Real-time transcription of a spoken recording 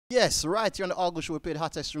Yes, right here on the August Show, we play the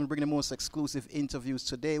hottest room, bringing the most exclusive interviews.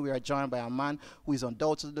 Today, we are joined by a man who is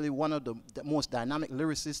undoubtedly one of the most dynamic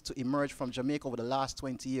lyricists to emerge from Jamaica over the last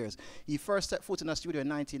 20 years. He first set foot in the studio in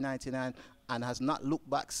 1999 and has not looked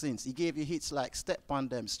back since. He gave you hits like Step on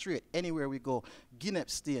Them, Straight, Anywhere We Go, Guinea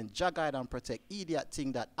Stain, Jagguide and Protect, Idiot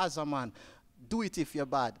Thing That, As a Man, Do It If You're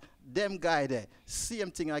Bad, Them Guy There,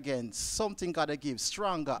 Same Thing Again, Something Gotta Give,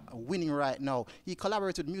 Stronger, Winning Right Now. He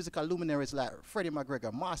collaborated with musical luminaries like Freddie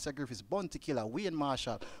McGregor, Master Griffiths, Bounty Killer, Wayne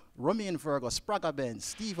Marshall, Romain Virgo, Spragga Benz,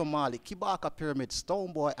 Stephen Marley, Kibaka Pyramid,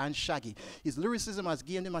 Stoneboy, and Shaggy. His lyricism has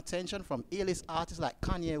gained him attention from A-list artists like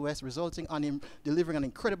Kanye West, resulting on him delivering an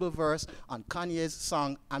incredible verse on Kanye's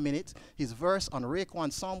song A Minute. His verse on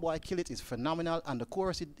Raekwon's Soundboy Kill It is phenomenal, and the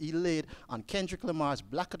chorus he laid on Kendrick Lamar's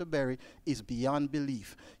Black of the Berry is beyond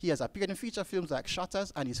belief. He has appeared in feature films like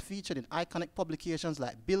Shutters and is featured in iconic publications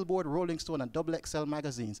like Billboard, Rolling Stone, and XXL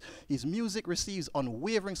magazines. His music receives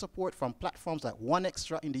unwavering support from platforms like One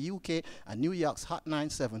Extra in the UK and New York's Hot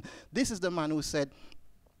 97. This is the man who said,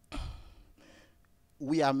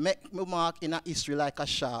 "We are make my mark in a history like a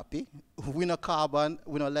Sharpie. We no carbon,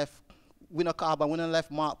 we no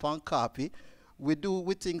left mark on copy. We do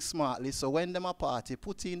we think smartly, so when them a party,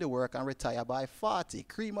 put in the work and retire by 40.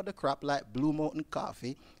 Cream of the crop like Blue Mountain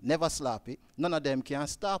Coffee, never sloppy. None of them can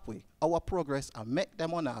stop we. Our progress and make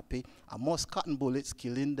them unhappy. And most cotton bullets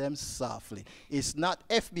killing them softly. It's not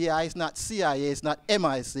FBI, it's not CIA, it's not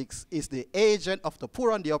MI6. It's the agent of the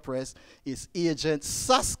poor and the oppressed. It's Agent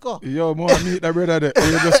Sasco." Yo, more meet the brother there.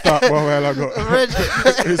 You just start one while ago.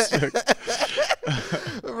 Respect.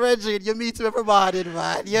 Reggie, you meet him every morning,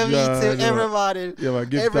 man. You meet him every morning. Yeah, man,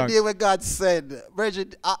 give every thanks. day when God said. Reggie,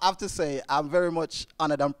 I have to say, I'm very much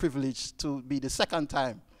honored and privileged to be the second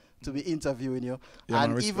time to be interviewing you. Yeah,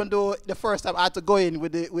 and man, even though the first time I had to go in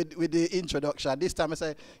with the introduction, this time I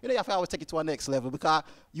said, you know, you have to always take it to a next level because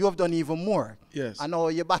you have done even more. Yes. I know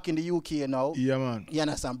you're back in the UK now. Yeah, man. You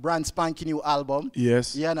understand? Brand spanking new album.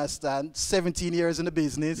 Yes. You understand? 17 years in the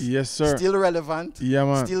business. Yes, sir. Still relevant. Yeah,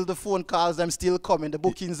 man. Still the phone calls, them still coming. The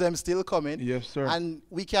bookings, them still coming. Yes, sir. And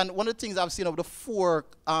we can, one of the things I've seen of the 4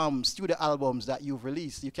 studio albums that you've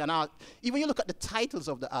released, you can, even you look at the titles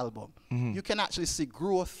of the album, you can actually see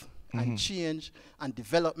growth and change and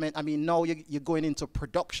development. I mean, now you're going into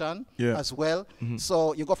production as well.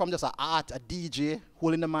 So you go from just an art, a DJ,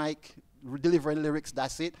 holding the mic, delivering lyrics,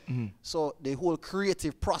 that's it. So the whole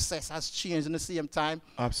creative process has changed in the same time.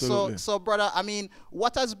 Absolutely. So brother, I mean,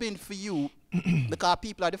 what has been for you, because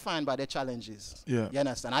people are defined by their challenges. Yeah. You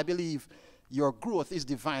understand? I believe your growth is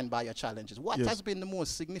defined by your challenges. What Yes. has been the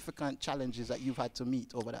most significant challenges that you've had to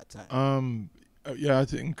meet over that time? Yeah, I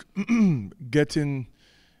think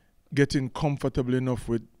getting comfortable enough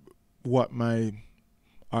with what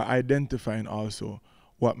identifying also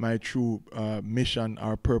what my true mission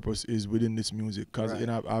or purpose is within this music, because you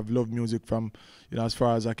know I've loved music from as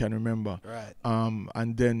far as I can remember,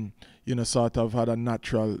 and then sort of had a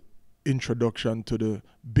natural introduction to the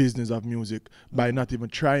business of music by not even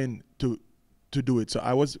trying to do it. So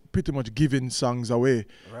I was pretty much giving songs away,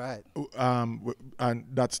 and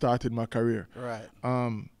that started my career.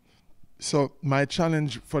 So my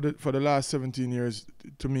challenge for the last 17 years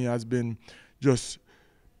to me has been just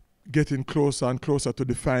getting closer and closer to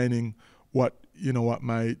defining what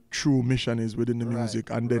my true mission is within the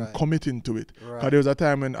music, and then committing to it. Because there was a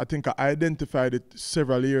time when I think I identified it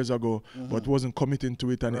several years ago, but wasn't committing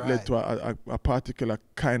to it, and it led to a particular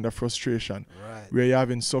kind of frustration, where you're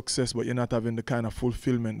having success, but you're not having the kind of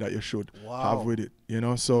fulfillment that you should have with it.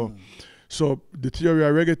 So the theory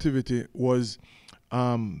of Reggaetivity was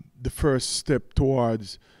the first step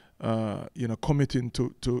towards committing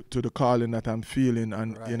to the calling that I'm feeling,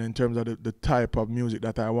 and in terms of the type of music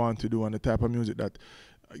that I want to do and the type of music that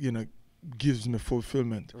gives me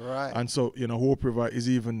fulfillment. And so Hope River is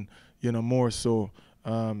even more so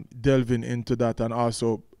delving into that, and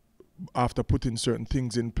also after putting certain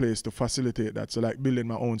things in place to facilitate that. So like building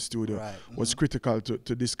my own studio was critical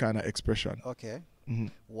to this kind of expression.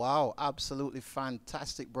 Wow, absolutely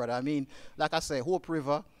fantastic, brother. I mean, like I say, Hope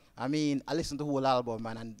River, I mean, I listened to the whole album,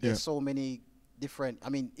 man, and there's so many different, I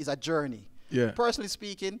mean, it's a journey. Personally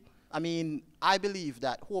speaking, I mean, I believe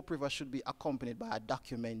that Hope River should be accompanied by a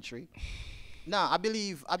documentary. Now, I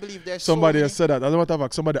believe there's somebody so has said that. As a matter of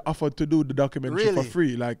fact, somebody offered to do the documentary for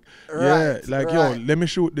free. Like, yo, let me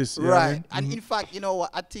shoot this. And in fact, you know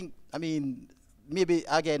what, I think, I mean, maybe,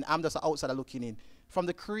 again, I'm just an outsider looking in. From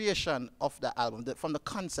the creation of the album, from the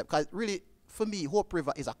concept, because really, for me, Hope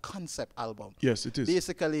River is a concept album. Yes, it is.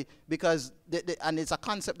 Basically, because, and it's a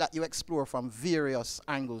concept that you explore from various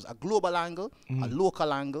angles, a global angle, a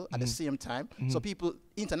local angle at the same time. So people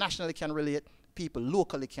internationally can relate, people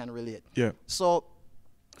locally can relate. Yeah. So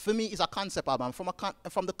for me, it's a concept album.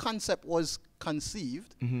 From the concept was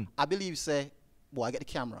conceived, I believe say, boy, I get the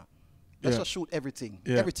camera. Let's just shoot everything.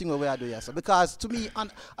 Yeah. Everything where I do, yes. Because to me,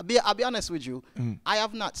 I'll be honest with you, I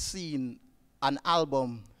have not seen an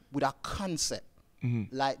album with a concept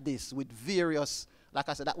like this, with various, like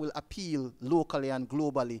I said, that will appeal locally and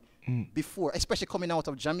globally before, especially coming out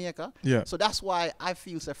of Jamaica. Yeah. So that's why I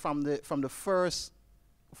feel say from the first,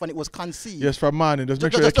 when it was conceived. Yes, from morning. Just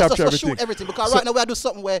make sure you capture everything. Shoot everything. Because right now we do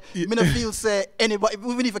something where me not feel say anybody,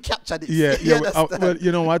 we will even capture this. Yeah, You yeah. Well,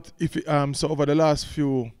 you know what? If so over the last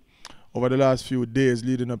few days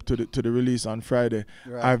leading up to the release on Friday,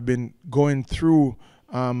 I've been going through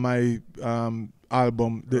my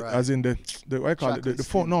album, as in the what I call it,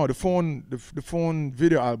 the phone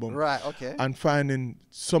video album. Right. Okay. And finding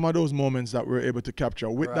some of those moments that we're able to capture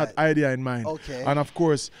with that idea in mind. Okay. And of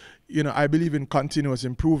course, you know, I believe in continuous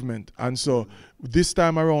improvement. And so this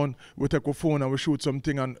time around, we take a phone and we shoot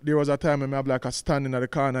something. And there was a time when I have like a standing at the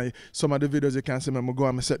corner. Some of the videos you can see me go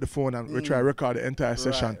and I set the phone and we try to record the entire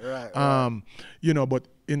session. Right. You know, but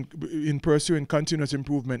in pursuing continuous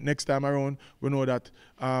improvement, next time around, we know that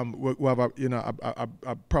we have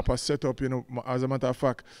a proper setup. You know, as a matter of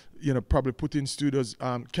fact, you know, probably put in studios,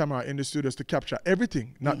 camera in the studios to capture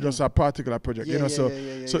everything, not just a particular project. Yeah, you know, so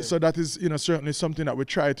so that is, you know, certainly something that we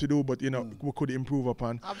try to do, but you know, we could improve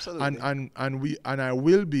upon. Absolutely. And I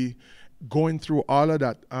will be going through all of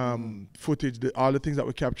that footage, all the things that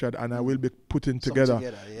we captured, and I will be putting together,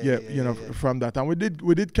 from that. And we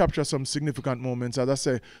did capture some significant moments. As I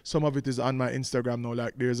say, some of it is on my Instagram now.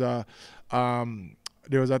 Like there was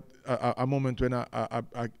a moment when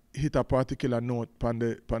I hit a particular note on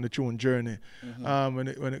the tune Journey, when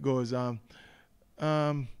it goes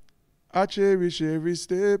I cherish every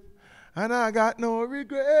step. And I got no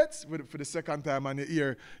regrets. For the second time, and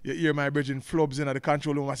you hear my bridging flubs in at the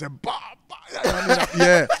control room. I said, bah, bah.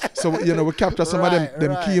 Yeah. So, you know, we capture some of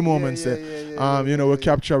them key moments there. You know, we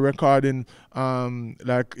capture recording,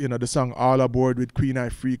 like, you know, the song All Aboard with Queen Eye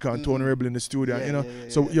Freaka and Tony Rebel in the studio. You know,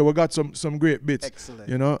 so we got some great bits. Excellent.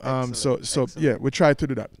 You know, Excellent. Yeah, we try to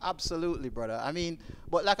do that. Absolutely, brother. I mean,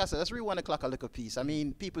 but like I said, let's rewind the clock a little piece. I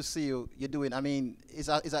mean, people see you're doing. I mean, it's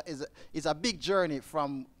a big journey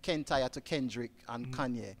from Kentire to Kendrick and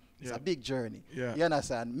Kanye. It's a big journey. Yeah. You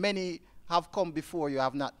understand? Many have come before you,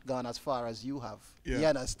 have not gone as far as you have. Yeah. You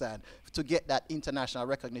understand? To get that international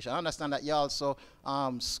recognition. I understand that you also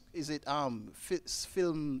film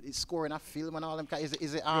is scoring a film and all them. Is it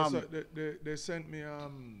yes, so they sent me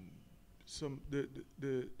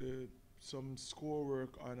some score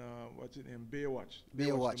work on what's it name, Baywatch.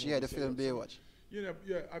 Baywatch, yeah, the film Baywatch. You know,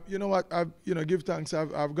 you know what? I've give thanks.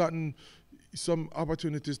 I've gotten some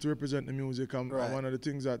opportunities to represent the music. And one of the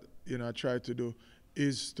things that I try to do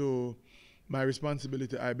is my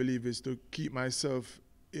responsibility, I believe, is to keep myself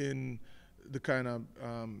in the kind of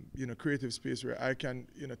creative space where I can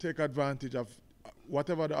take advantage of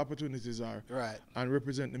whatever the opportunities are, and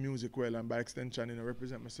represent the music well, and by extension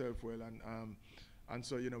represent myself well, and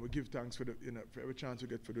so, we give thanks for for every chance we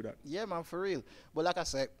get to do that. Yeah, man, for real. But like I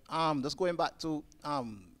said, just going back to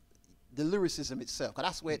the lyricism itself, because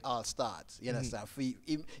that's where it all starts. You understand?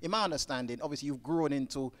 In my understanding, obviously, you've grown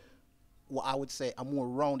into what I would say a more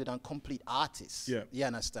rounded and complete artist. Yeah. You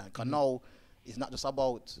understand? Because now it's not just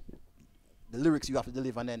about the lyrics you have to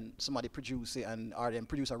deliver and then somebody produce it or then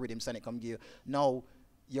produce a rhythm, send it, come give you. Now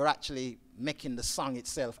you're actually making the song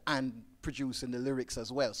itself and producing the lyrics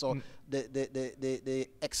as well. So the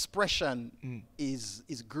expression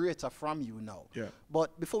is greater from you now. Yeah.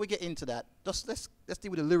 But before we get into that, just let's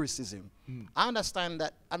deal with the lyricism. I understand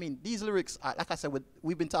that, I mean, these lyrics are, like I said,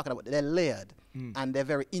 we've been talking about, they're layered and they're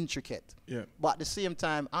very intricate. Yeah. But at the same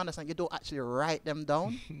time, I understand you don't actually write them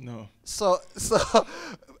down. No. So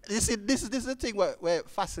this is the thing where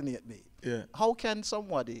fascinates me. Yeah. How can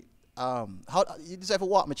somebody you just ever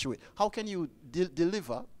walk me through it? How can you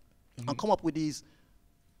deliver and come up with these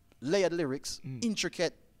layered lyrics,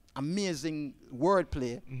 intricate, amazing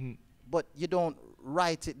wordplay, but you don't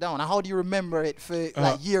write it down? And how do you remember it for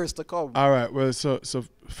like years to come? All right. Well, so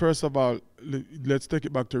first of all, let's take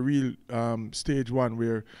it back to real stage one,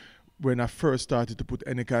 where when I first started to put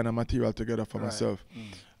any kind of material together for myself.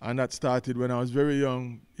 And that started when I was very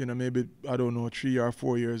young, maybe, I don't know, 3 or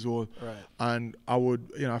 4 years old. Right. And I would,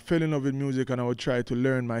 I fell in love with music, and I would try to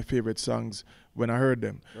learn my favorite songs when I heard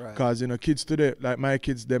them. Because, kids today, like my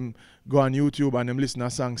kids, them go on YouTube and them listen to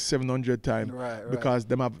songs 700 times because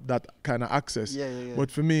them have that kind of access. But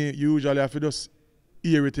for me, you usually have to just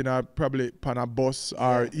hear it in a probably on a bus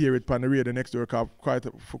or hear it on the radio next door. Cause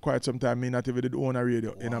for quite some time, me not even did own a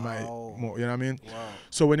radio in my, you know what I mean? Wow.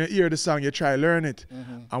 So when you hear the song, you try learn it.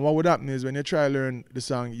 And what would happen is when you try learn the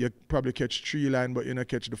song, you probably catch 3 lines, but you don't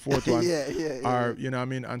catch the 4th one. Or, you know what I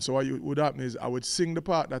mean? And so what would happen is I would sing the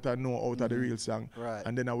part that I know out of the real song. Right.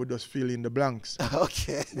 And then I would just fill in the blanks.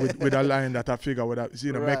 Okay. with a line that I figure would have,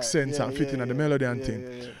 you know, make sense and fit in the melody and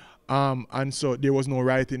thing. And so there was no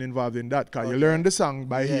writing involved in that, because you learn the song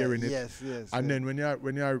by hearing it. And then when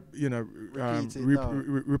you you know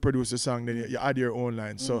reproduce the song, then you add your own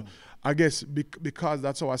line. So I guess because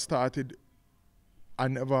that's how I started,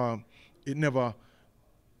 it never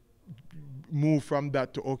moved from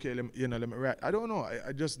that to okay, let me write. I don't know.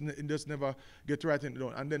 I just never get to writing it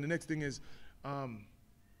down. And then the next thing is,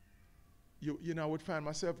 you know, I would find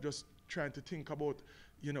myself just trying to think about,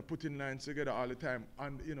 you know, putting lines together all the time.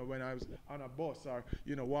 And, you know, when I was on a bus or,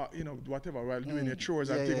 you know, whatever, while doing your chores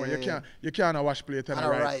and things, when you can't wash plate and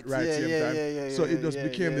write same time. So it just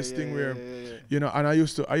became this thing where, you know, and I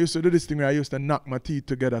used to do this thing where I used to knock my teeth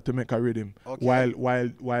together to make a rhythm while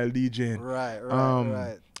DJing.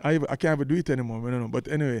 Right. I can't even do it anymore, I don't know. But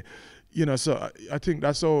anyway, you know, so I think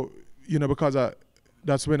that's how, you know, because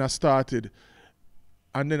that's when I started.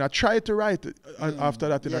 And then I tried to write it after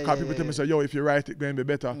that. And people tell me, so, yo, if you write it, it's going to be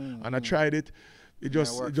better. And I tried it. It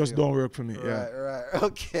just don't work for me. Right.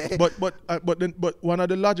 Okay. But one of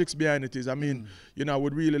the logics behind it is, I mean, you know, I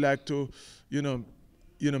would really like to, you know,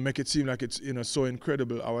 make it seem like it's, you know, so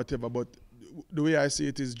incredible or whatever. But the way I see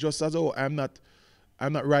it is just as though I'm not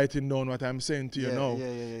writing down what I'm saying to you now.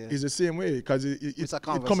 It's the same way, because it's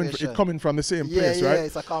coming from the same place, right? Yeah,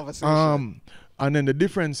 it's a conversation. And then the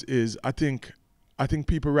difference is, I think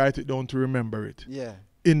people write it down to remember it. Yeah.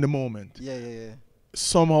 In the moment. Yeah.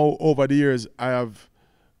 Somehow over the years I have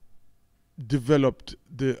developed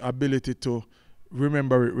the ability to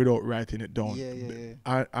remember it without writing it down.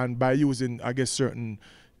 And by using, I guess, certain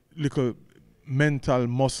little mental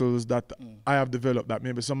muscles that I have developed that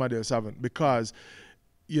maybe somebody else haven't. Because,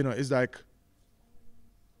 you know, it's like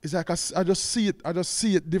I just see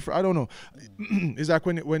it different. I don't know. It's like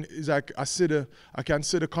when it's like I can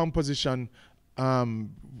see the composition.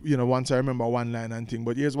 You know, once I remember one line and thing.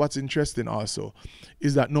 But here's what's interesting also,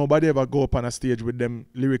 is that nobody ever go up on a stage with them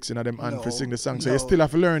lyrics in them and for sing the song. So you still have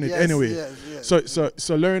to learn it anyway. So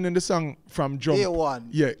learning the song from jump,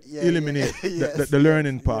 eliminate the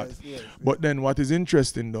learning part. But then what is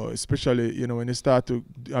interesting though, especially, you know, when you start to,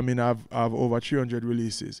 I mean, I've over 300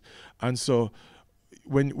 releases, and so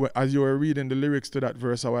as you were reading the lyrics to that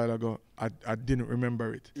verse a while ago, I didn't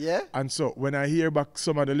remember it. Yeah. And so when I hear back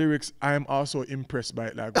some of the lyrics, I am also impressed by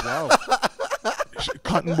it. Like, wow,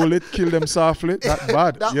 cotton bullet, kill them softly. That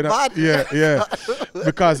bad. Bad. Yeah.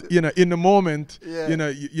 Because, you know, in the moment, you know,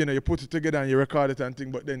 you put it together and you record it and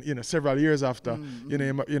thing. But then, you know, several years after, you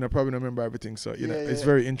know, probably don't remember everything. So you know, it's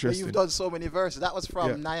very interesting. But you've done so many verses. That was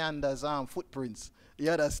from Nyanda's Footprints.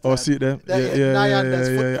 Yeah, that's that. Oh, see them?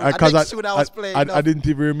 Yeah. I didn't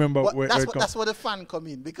even remember where that's where the fan come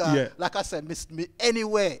in, because, like I said,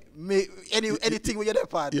 anyway, anything with your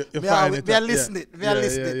part, me listen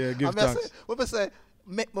it. Give thanks. When I say,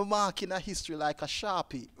 make my mark in a history like a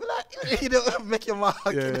Sharpie, like, you know, make your mark.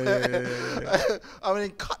 I mean,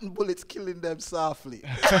 cotton bullets killing them softly.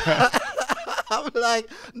 I'm like,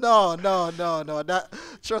 no. That,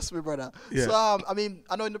 trust me, brother. So, I mean,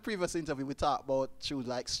 I know in the previous interview we talked about tunes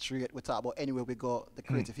like Straight. We talked about Anywhere We Go, the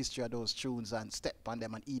creative history of those tunes, and Step on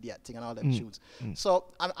Them and Idiot Thing and all them tunes. So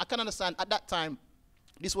I can understand at that time.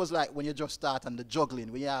 This was like when you just start on the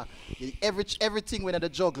juggling. We are everything went at the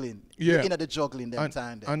juggling. In the juggling that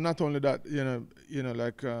time. And not only that, you know,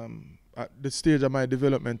 like at the stage of my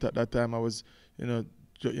development at that time, I was, you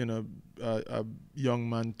know, a young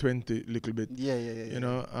man, 20, little bit. You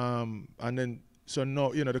know, and then so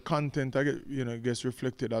now, you know, the content gets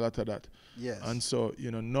reflected a lot of that. Yes. And so,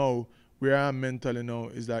 you know, now where I am mentally now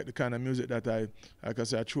is like the kind of music that I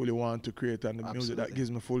truly want to create, and the music that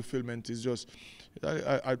gives me fulfillment is just,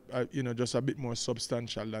 you know, just a bit more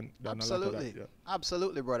substantial than a lot of that. Yeah.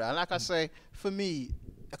 Absolutely, brother. And like I say, for me,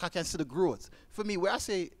 like I can see the growth. For me, where I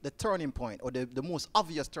say the turning point, or the most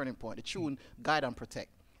obvious turning point, the tune Guide and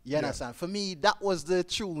Protect. You understand? For me, that was the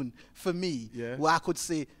tune for me where I could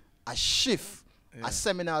say a shift, a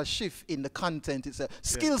seminal shift in the content itself.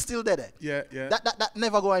 Still there. That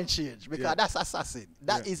never going to change, because that's Assasin.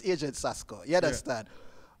 That is Agent Sasco. You understand?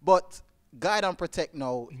 But Guide and Protect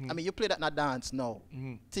now, I mean, you play that in a dance now,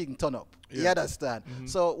 thing turn up. You understand?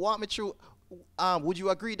 So walk me through, would you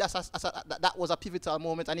agree that was a pivotal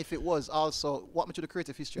moment? And if it was, also walk me through the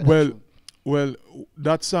creative history of that tune. Well,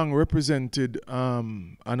 that song represented,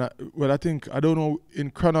 well, I think, I don't know in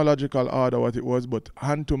chronological order what it was, but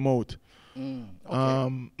Hand to Mouth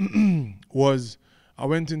Okay. was, I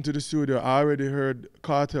went into the studio, I already heard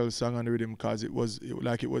Cartel's song on the rhythm because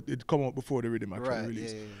it come out before the rhythm actually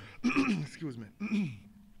released. Excuse me.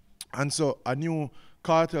 And so I knew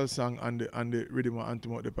Cartel's song and the rhythm of Hand to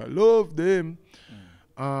Mouth, I loved them.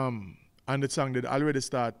 And the song did already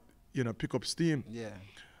start, pick up steam. Yeah.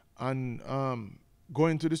 And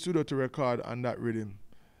going to the studio to record on that rhythm,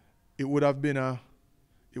 it would have been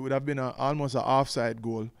almost an offside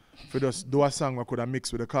goal for just do a song I could have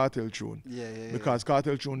mixed with a Cartel tune. Because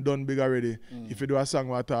Cartel tune done big already. If you do a song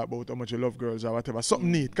where I talk about how much you love girls or whatever,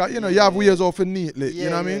 something neat. Cause you have ways often neatly, you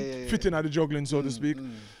know what I mean? Fitting at the juggling, so to speak.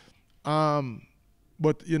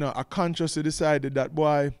 But I consciously decided that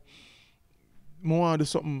boy, I want to do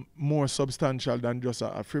something more substantial than just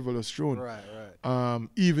a frivolous tune. Right.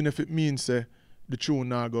 Even if it means the tune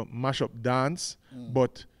now go mash up dance,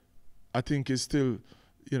 but I think it's still,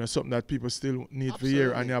 something that people still need to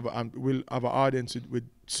hear and will have an audience with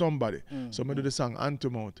somebody. So I'm going to do the song Hand to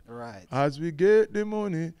Mouth. Right. As we get the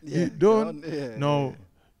money, it done. Now,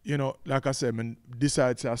 like I said, I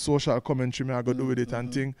decide to a social commentary I go do with it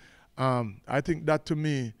and thing. I think that to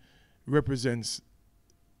me represents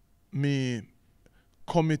me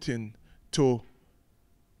committing to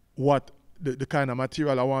what the kind of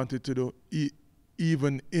material I wanted to do,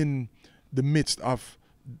 even in the midst of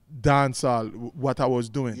dancehall, what I was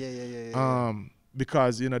doing.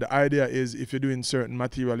 Because the idea is if you're doing certain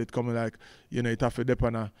material, it come like it have to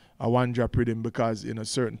depend on a one drop rhythm because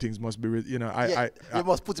certain things must be you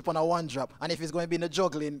must put it on a one drop, and if it's going to be in the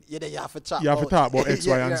juggling, you have to talk. You have to talk about X,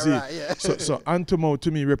 Y, and Z. Right, So Hand to Mouth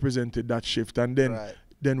to me represented that shift, and then.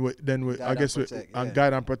 Then we I guess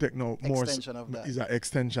Guide and Protect now more is an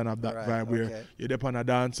extension of that vibe where you're there on a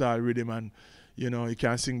dancehall rhythm and you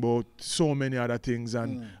can sing about so many other things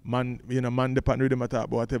and man depend rhythm attack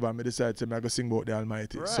about whatever. I decide to go sing about the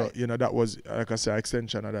Almighty. So that was like I say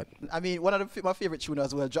extension of that. I mean one of my favorite tunes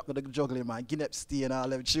as well, Drop the Juggling Man, Guinea and all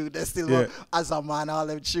them tunes, they still as a man, all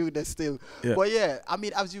them tunes, they still. But I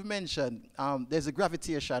mean as you mentioned, there's a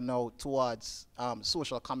gravitation now towards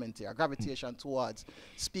social commentary, a gravitation towards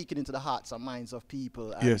speaking into the hearts and minds of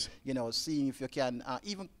people and seeing if you can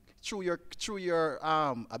even through your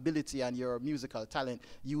ability and your musical talent,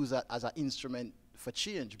 use that as an instrument for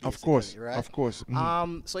change. Of course, right? Of course.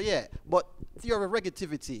 But theory of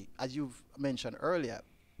reggaetivity, as you've mentioned earlier,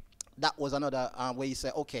 that was another where you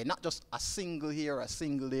say, okay, not just a single here, a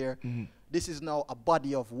single there. This is now a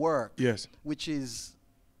body of work. Yes. Which is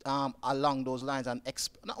along those lines and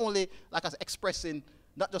not only like as expressing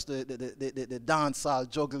not just the dancehall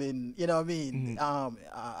juggling, you know what I mean,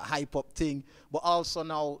 hype up thing, but also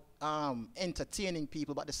now entertaining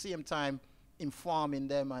people, but at the same time informing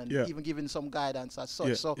them and even giving some guidance as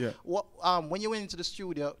such. What when you went into the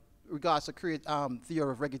studio, regards to create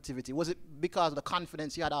theory of reggaetivity, was it because of the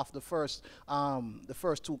confidence you had after the first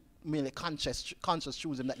two mainly conscious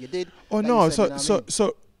choosing that you did? Oh no,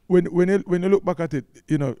 so when you look back at it,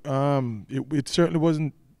 it certainly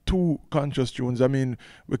wasn't two conscious tunes. I mean,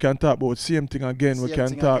 we can talk about same thing again. We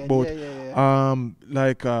can talk about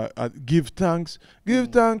give thanks. Give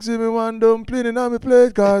thanks if me one dumpling in my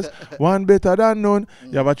plate, cause one better than none.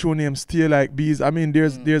 You have a tune named Stay Like Bees. I mean,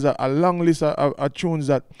 there's a long list of tunes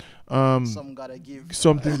that some gotta give.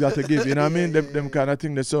 Something's gotta give, you know what I mean? Them kind of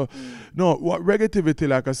thing. So no, what Reggaetivity,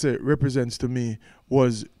 like I said, represents to me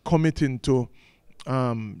was committing to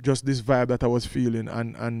just this vibe that I was feeling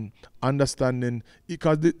and understanding,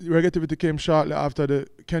 because the Reggaetivity came shortly after the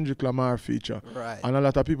Kendrick Lamar feature, and a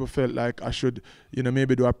lot of people felt like I should,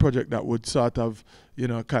 maybe do a project that would sort of,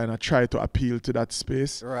 kind of try to appeal to that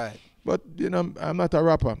space. But I'm not a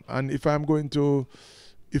rapper, and if I'm going to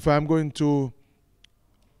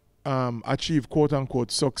achieve quote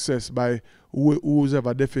unquote success by whose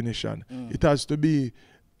ever definition, it has to be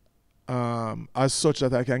as such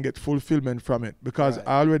that I can get fulfillment from it, because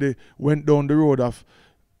I already went down the road of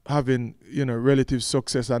having relative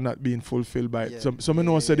success and not being fulfilled by it. So I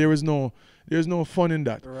know say there's no fun in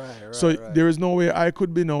that. There is no way I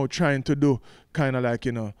could be now trying to do kind of like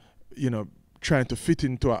trying to fit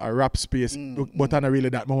into a rap space, but I'm not really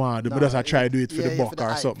that more. But just I try to do it for the buck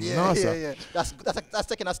or something. No, sir. That's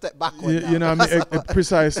taking a step backward. You know what I mean?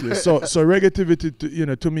 Precisely. So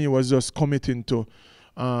Reggaetivity to me was just committing to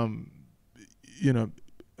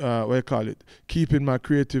what you call it, keeping my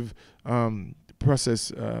creative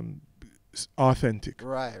process authentic,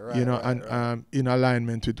 and in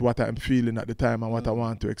alignment with what I'm feeling at the time and what I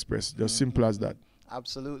want to express. Just simple as that.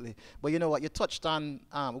 Absolutely. But you know what? You touched on.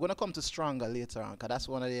 We're gonna come to Stronger later on, cause that's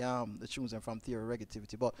one of the tunes from Theory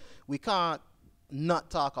Reggaetivity. But we can't not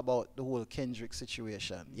talk about the whole Kendrick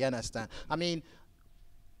situation. You understand? I mean,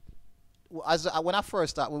 when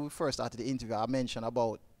we first started the interview, I mentioned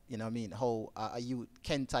about, you know what I mean, how you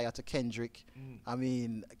Ken tire to Kendrick. I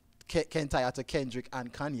mean, Ken tire to Kendrick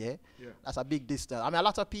and Kanye. Yeah. That's a big distance. I mean, a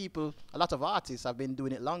lot of people, a lot of artists have been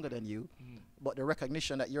doing it longer than you, but the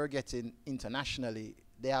recognition that you're getting internationally,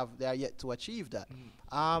 they are yet to achieve that.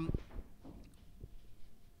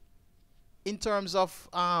 In terms of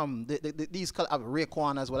these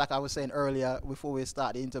Raekwon as well, like I was saying earlier before we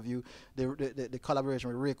start the interview, the collaboration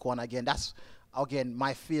with Raekwon again, that's again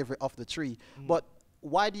my favorite of the three. But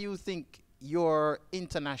why do you think your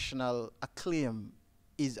international acclaim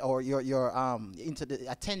is, or your into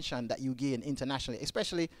the attention that you gain internationally,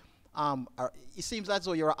 especially it seems as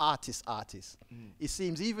though you're an artist. It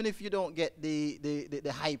seems even if you don't get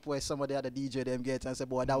the hype where some of the other DJ them get and say,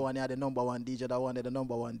 boy, that one had the #1 DJ, that one had the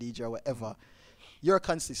 #1 DJ or whatever, you're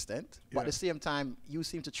consistent, but at the same time you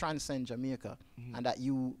seem to transcend Jamaica, and that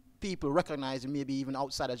people recognize you maybe even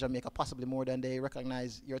outside of Jamaica, possibly more than they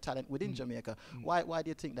recognize your talent within Jamaica. Why do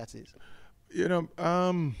you think that is? You know,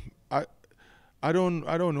 I don't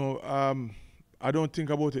know. I don't think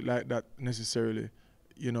about it like that necessarily.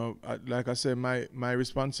 You know, like I said, my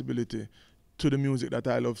responsibility to the music that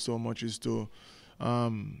I love so much is to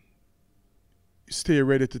stay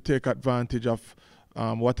ready to take advantage of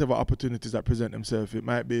whatever opportunities that present themselves. It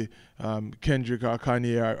might be Kendrick or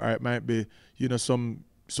Kanye, or it might be, you know, some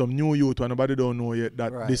new youth who nobody don't know yet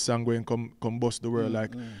that this song going come bust the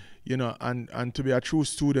world. You know, and to be a true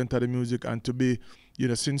student of the music and to be, you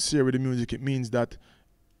know, sincere with the music, it means that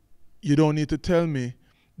you don't need to tell me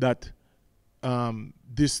that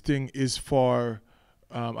this thing is for,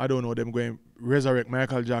 I don't know, them going resurrect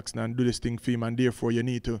Michael Jackson and do this thing for him, and therefore you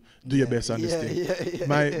need to do your best on this thing.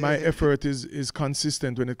 My effort is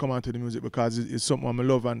consistent when it comes out to the music, because it's something I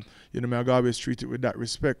love, and you know, I always treat it with that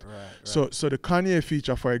respect. So the Kanye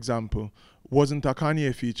feature, for example, wasn't a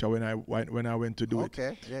Kanye feature when I went to do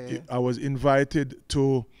it. I was invited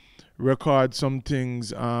to record some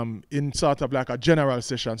things in sort of like a general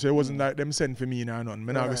session. So it wasn't like them send for me and nothing.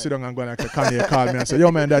 I now go sit down and go like Kanye call me and say,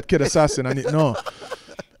 yo man, that kid Assasin, and it no.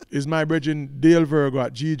 Is my brethren Dale Virgo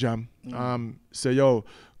at G-Jam say, yo,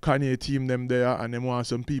 Kanye team them there and them want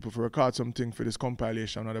some people for record something for this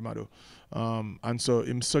compilation or them I do. And so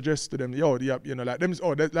him suggest to them, yo, you know, like them,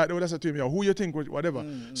 like they would say to him, yo, who you think, whatever.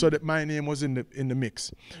 So that my name was in the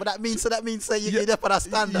mix. But that means say you need up for that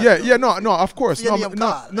standard. No, of course.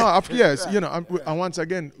 Yes, you know, and once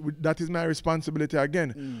again, that is my responsibility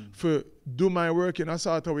again, for do my work in a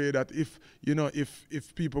sort of way that if, you know,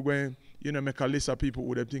 if people going, you know, make a list of people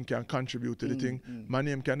who they think can contribute to the thing, my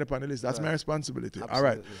name can be on the list. That's my responsibility. Absolutely.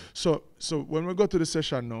 All right. So when we go to the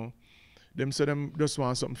session now, them say them just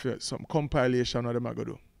want something for some compilation or them I go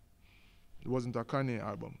do. It wasn't a Kanye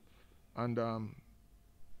album. And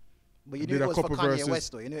but you knew it was for Kanye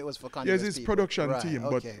West though. You knew it was for Kanye West. Yes, his production team,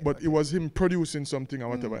 but it was him producing something or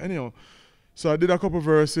whatever. Anyhow, so I did a couple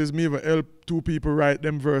verses. Me even helped two people write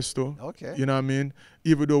them verse too. You know what I mean?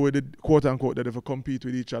 Even though we did quote unquote that if we compete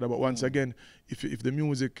with each other, but once again, if the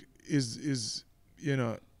music is you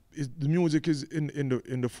know, the music is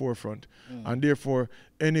in the forefront, and therefore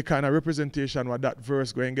any kind of representation what that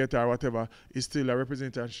verse going get or whatever is still a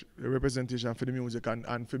representation for the music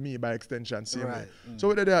and for me by extension same way. So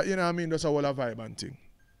whether they, you know what I mean, that's a whole vibe and thing.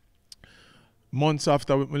 Months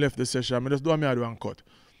after we left the session, I just do me one cut.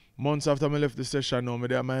 Months after I left the session now, I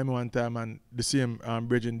there Miami one time and the same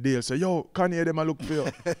Bridget Dale say, yo, Kanye them a look for you.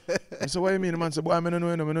 I said, what do you mean? The man said, boy, I don't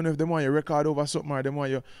know if they want you record over something or they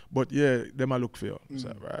want you, but yeah, them a look for you.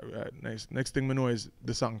 So, right. Next thing I know is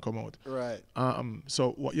the song come out.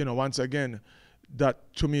 So, you know, once again,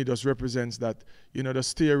 that to me just represents that, you know,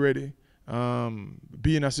 just stay ready.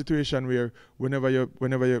 Be in a situation where whenever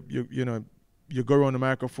you know, you go around the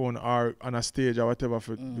microphone or on a stage or whatever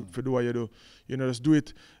for do what you do, you know, just do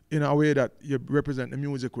it in a way that you represent the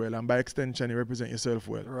music well, and by extension you represent yourself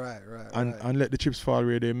well. And let the chips fall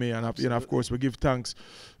where they may. And you know, of course, we give thanks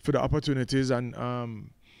for the opportunities, and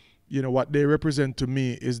you know, what they represent to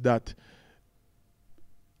me is that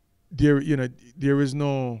there is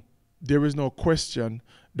no question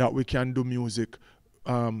that we can do music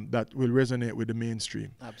that will resonate with the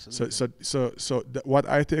mainstream. So what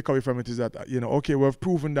I take away from it is that, you know, okay, we've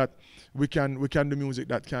proven that we can do music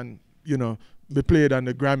that can, you know, be played on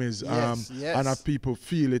the Grammys and have people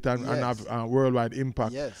feel it and have worldwide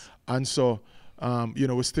impact. And so, you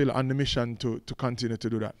know, we're still on the mission to continue to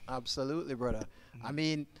do that. Absolutely, brother. I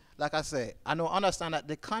mean, like I say, I know understand that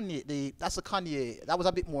the Kanye, that's a Kanye, that was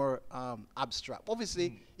a bit more abstract.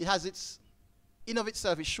 Obviously, it has its, in of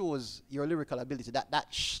itself, it shows your lyrical ability. That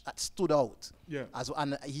stood out. Yeah.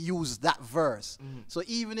 And he used that verse. So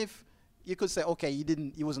even if you could say, okay,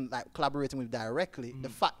 he wasn't like collaborating with directly, the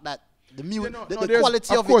fact that the music, the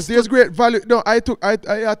quality of course, it. There's great value. No,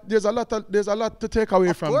 there's a lot to take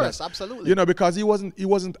away from that. Of course, absolutely. You know, because he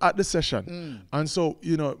wasn't at the session, and so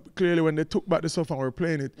you know clearly when they took back the stuff and were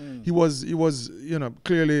playing it, he was you know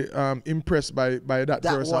clearly impressed by that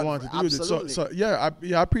verse. I wanted to use it. So yeah,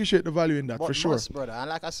 I appreciate the value in that for sure, brother. And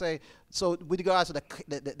like I say, so with regards to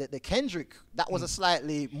the Kendrick, that was a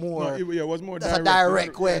slightly more. No, it was more that's direct. A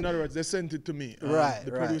direct way. In other words, they sent it to me.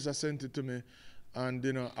 The producer sent it to me. And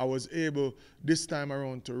you know, I was able this time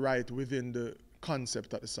around to write within the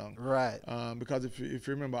concept of the song. Right. Because if you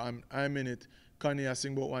remember, I'm in it. Kanye I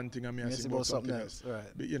sing about one thing and me I sing about something else. Right.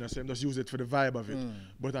 But, you know, so I just use it for the vibe of it.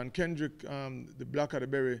 But on Kendrick, the Black of the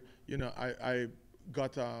Berry, you know, I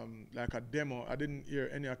got like a demo. I didn't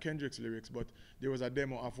hear any of Kendrick's lyrics, but there was a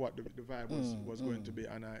demo of what the vibe was going to be,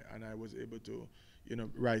 and I was able to, you know,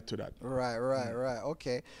 write to that. Right.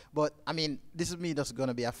 Okay. But I mean, this is me just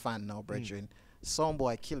gonna be a fan now, brethren.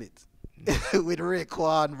 Soundboy kill it with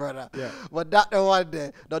Raekwon, brother. Yeah. But that the one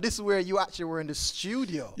there. Now this is where you actually were in the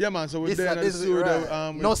studio. Yeah, man. So we're there in the studio.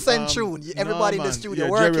 Right. No tune. Everybody in the studio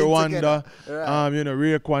working Jerry Wondah, together. Right. You know,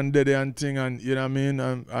 Raekwon did and thing, and you know what I mean.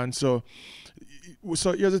 And so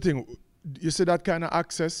here's the thing. You see that kind of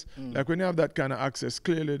access, like when you have that kind of access,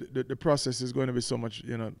 clearly the process is going to be so much,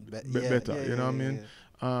 you know, better. You know what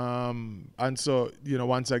I mean? And so, you know,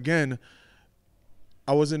 once again,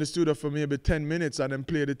 I was in the studio for maybe 10 minutes and then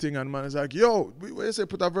play the thing, and man is like, yo, what you say,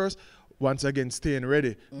 put a verse? Once again, staying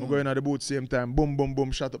ready. I'm going at the booth same time, boom, boom,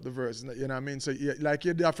 boom, shut up the verse. You know what I mean? So you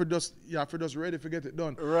have to just ready to get it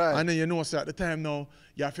done. Right. And then you know, so at the time now,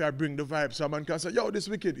 you have to bring the vibe. So a man can say, yo, this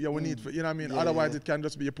wicked. Yeah, we need, you know what I mean? Otherwise, it can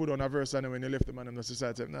just be you put on a verse and then when you left the man in the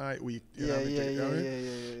society, nah, weak. You know what I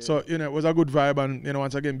mean? So, you know, it was a good vibe. And, you know,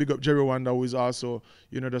 once again, big up Jerry Wondah, who is also,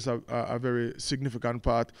 you know, just a very significant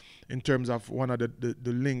part in terms of one of the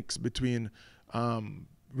links between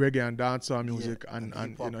reggae and dancehall music and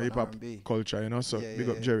you know, hip-hop culture, you know, so big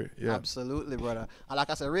up Jerry. Yeah, absolutely, brother. And like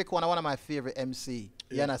I said, Raekwon, one of my favorite MC.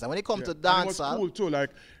 You understand? When it comes to dancehall, it was cool too. Like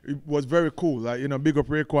it was very cool. Like, you know, big up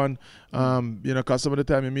Raekwon. You know, cause some of the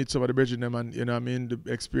time you meet some of the bridging them, and you know, what I mean,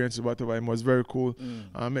 the experience whatever was very cool.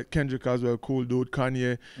 I met Kendrick as well, cool dude.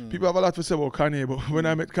 Kanye. People have a lot to say about Kanye, but when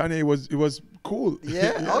I met Kanye, it was cool.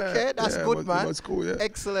 Yeah. Okay, that's good, man. It was cool. Yeah.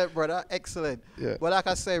 Excellent, brother. Excellent. Yeah. Well, like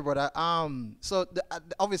I say, brother. So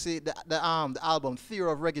obviously the album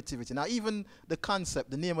Theory of Reggaetivity. Now, even the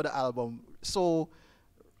concept, the name of the album, so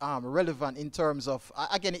relevant in terms of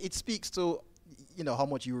again, it speaks to, you know, how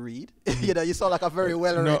much you read. You know, you sound like a very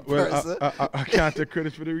well-read person. I can't take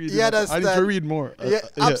credit for the reading. Yeah, I need to read more.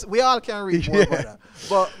 We all can read more, brother.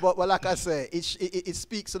 But like I say, it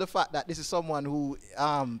speaks to the fact that this is someone who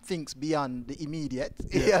thinks beyond the immediate.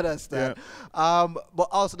 You understand? Yeah. But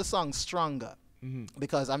also the song Stronger,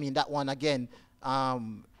 because I mean that one again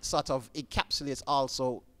sort of encapsulates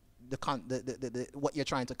also the what you're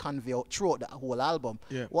trying to convey throughout the whole album.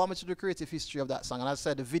 Yeah. What much of the creative history of that song? And as I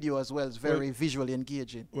said, the video as well is very visually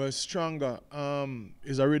engaging. Well, Stronger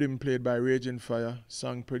is a rhythm played by Raging Fire,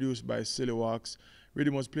 song produced by Silly Walks.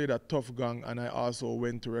 Rhythm was played at Tough Gang, and I also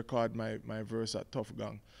went to record my verse at Tough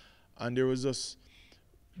Gang. And there was just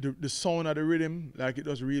the sound of the rhythm, like it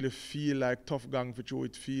does really feel like Tough Gang for sure.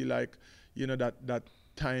 It feel like, you know, that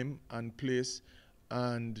time and place.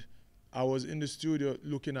 And I was in the studio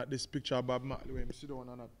looking at this picture of Bob Marley. When I sit down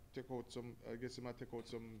and I take out some, I guess I might take out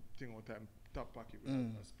some thing out time, top pocket with a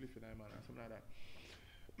spliff in man or something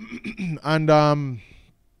like that. And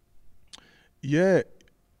yeah,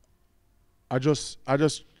 I just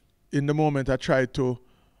in the moment I tried to,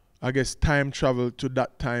 I guess, time travel to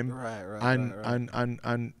that time,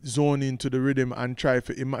 and zone into the rhythm and try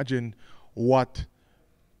to imagine what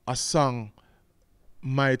a song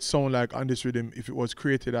might sound like on this rhythm if it was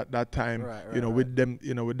created at that time, with them,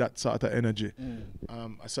 you know, with that sort of energy.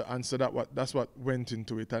 So that's what went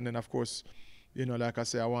into it. And then of course, you know, like I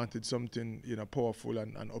say, I wanted something, you know, powerful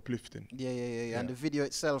and uplifting. Yeah. And the video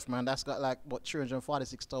itself, man, that's got like what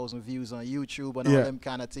 346,000 views on YouTube and all them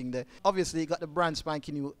kind of thing there. Obviously, you got the brand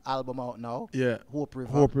spanking new album out now. Yeah. Hope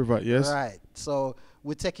River. Hope River, yes. Right. So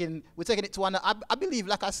we're taking it to another. I believe,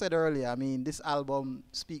 like I said earlier, I mean, this album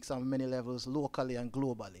speaks on many levels, locally and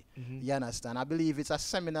globally. You understand? I believe it's a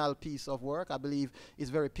seminal piece of work. I believe it's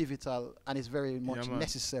very pivotal and it's very much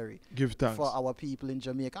necessary for our people in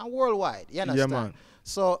Jamaica and worldwide. You understand? Yeah, man.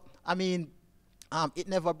 So, I mean, It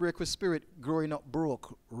never break with spirit, growing up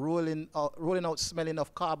broke, rolling out smelling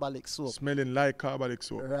of carbolic soap. Smelling like carbolic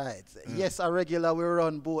soap. Right. Yes, a regular we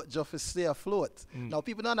run boat just to stay afloat. Now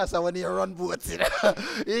people don't understand when you run boats. You know?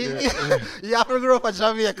 You have to grow up in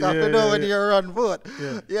Jamaica to know when you run boat.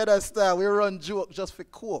 You understand? We run joke just for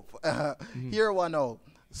cope. Here one now.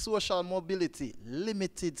 Social mobility,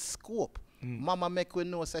 limited scope. Mama make we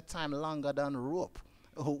know say time longer than rope.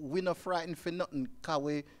 We not frightened for nothing cause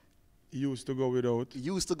we used to go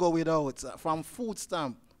without. From food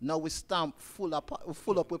stamp, now we stamp full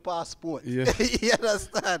up with passport. Yeah. You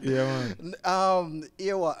understand? Yeah, man.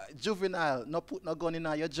 Here what? Juvenile, no put no gun in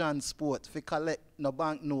your John sport. Fi collect no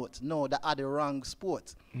banknote. No, that are the wrong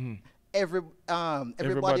sport.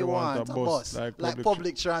 Everybody want a bus like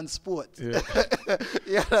public transport. Yeah.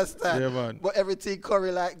 You understand? Yeah, man. But everything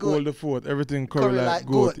curry like good. Hold the fort, everything curry like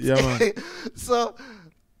good. Yeah, man. So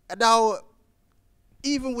now,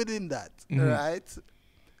 even within that, right?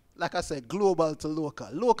 Like I said, global to local.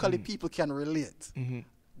 Locally, people can relate.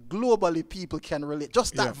 Globally, people can relate.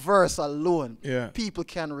 Just that verse alone, people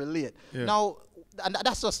can relate. Now, and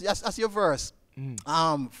that's your verse.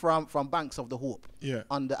 From Banks of the Hope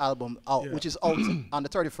on the album which is out on the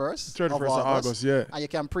 31st of August. And you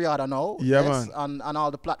can pre-order now on all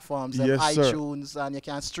the platforms, iTunes, and you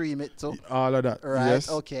can stream it too. All of that. Right,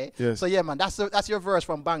 okay. So yeah, man, that's your verse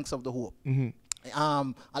from Banks of the Hope. And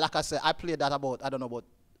like I said, I played that about, I don't know, about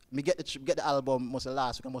me get the album most of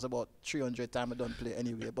last week, almost about 300 times I don't play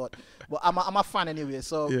anyway. But I'm a fan anyway,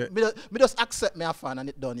 so me just accept me a fan and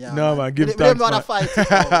it done, yeah. No man, give thanks, man. Fight it,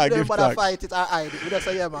 give thanks. Fight it or hide it. We just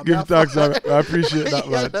say, yeah, man. Give thanks, I appreciate that,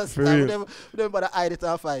 man. For real. We don't bother hide it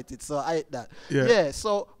or fight it, so I hate that. Yeah,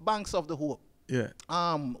 so Banks of the Hope. Yeah.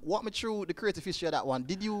 Walk me through the creative history of that one.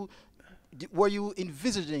 Were you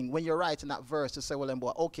envisaging when you're writing that verse to say,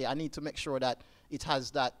 well, okay, I need to make sure that it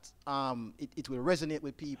has that, it will resonate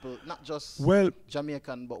with people, not just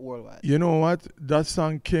Jamaican, but worldwide? You know what? That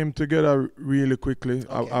song came together really quickly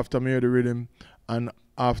after I made the rhythm and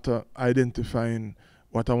after identifying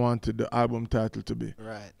what I wanted the album title to be.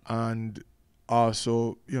 Right. And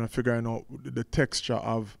also, figuring out the texture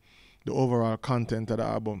of the overall content of the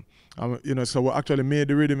album. So we actually made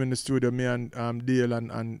the rhythm in the studio, me and Dale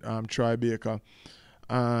and Troy Baker.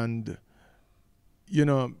 And,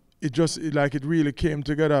 it really came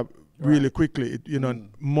together really quickly.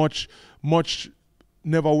 Much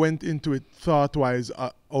never went into it thought-wise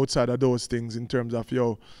outside of those things in terms of,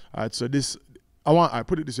 so this, I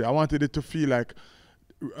put it this way, I wanted it to feel like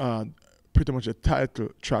pretty much a title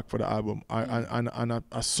track for the album and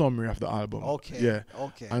a summary of the album. Okay. Yeah.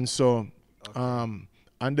 Okay. And so,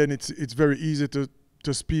 and then it's very easy to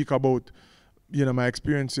speak about, my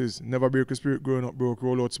experiences. Never break a spirit, growing up broke,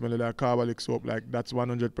 roll out smelling like carbolic soap. Like that's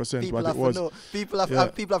 100% what it was. People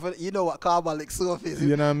have you know what carbolic soap is.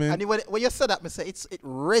 You know what I mean? And when you said that, I say it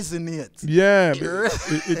resonates. Yeah,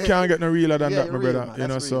 it can't get no realer than that, my brother.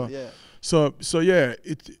 Man, So yeah,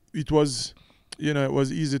 it was, it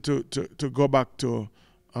was easy to go back to,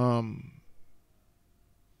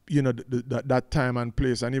 that time and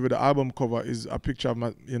place. And even the album cover is a picture of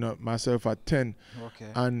myself at 10.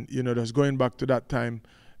 Okay. And just going back to that time,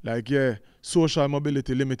 like social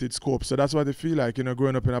mobility, limited scope. So that's what I feel like,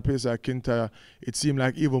 growing up in a place like Kintyre, it seemed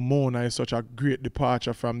like even Mona is such a great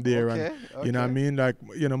departure from there. Okay. And you know what I mean? Like,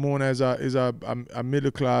 Mona is a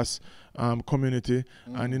middle class community,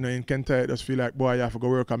 and in Kintyre it just feel like, boy, you have to go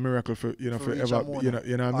work a miracle for forever. You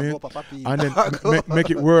know what I mean? And then make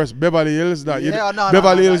it worse. Beverly Hills,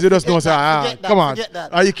 Beverly Hills, you just know say, come on,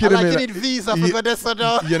 are you kidding me? You need visa for go this or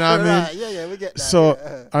no. You know what I mean? Yeah, we get that. So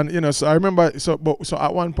and so I remember so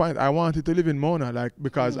at one point I wanted to live in Mona, like,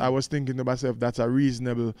 because I was thinking to myself that's a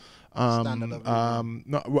reasonable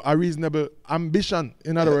a reasonable ambition.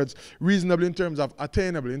 In other words, reasonable in terms of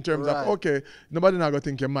attainable, in terms of, okay, nobody not gonna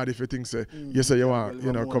think you're mad if you think say you say you want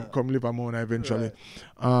come live a Mona eventually.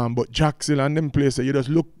 But Jacksonville and them places, you just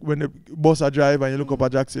look when the bus are drive and you look up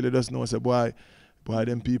at Jacksonville, you just know say boy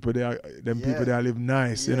them people there live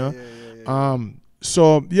nice,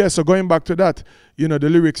 So going back to that, the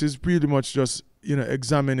lyrics is pretty much just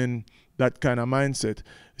examining that kind of mindset.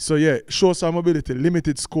 So show some mobility,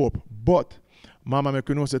 limited scope, but Mama make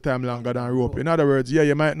you know say time longer than rope. In other words,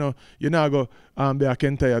 you might know you now go be a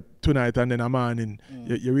Kintyre tonight and then a morning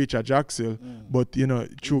you reach a Jacksonville, but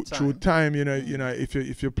through time,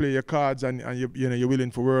 if you play your cards and you're willing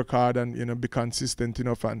to work hard and be consistent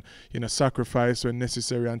enough and sacrifice when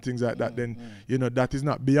necessary and things like that, then that is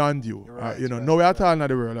not beyond you. Nowhere at all in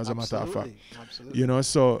the world, as a matter of fact. Absolutely.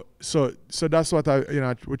 So that's what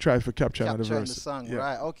we try to capture in the verse. The song,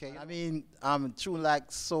 right? Okay. I mean, tune like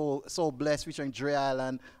so blessed featuring Dre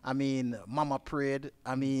Island. I mean, Mama Prayed.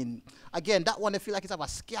 I mean, again, that one I feel like it's have a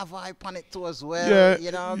scare vibe on it too as well. Yeah,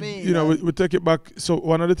 you know what I mean? You know, we take it back. So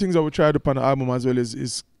one of the things that we tried upon the album as well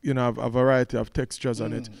is you know, a variety of textures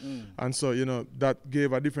on it. And so, you know, that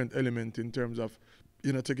gave a different element in terms of,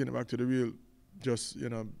 you know, taking it back to the real, just, you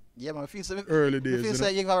know, yeah, man. Early days. If you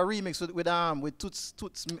say you have a remix with Toots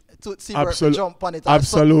Absolutely. jump on it.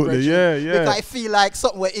 Absolutely, yeah. Because I feel like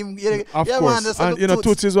something where him, of course. Man, and you know,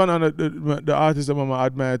 Toots is one of the artists that I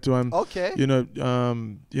admire to him. Okay. You know,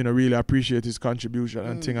 really appreciate his contribution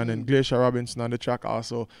and thing. And then Glacier Robinson on the track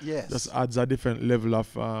also just adds a different level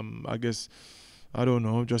of I guess, I don't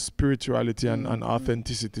know, just spirituality and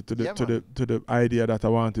authenticity to the idea that I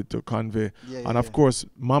wanted to convey. And of course,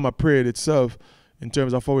 Mama Prayed itself, in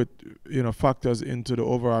terms of how it, you know, factors into the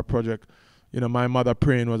overall project. You know, my mother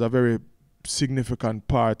praying was a very significant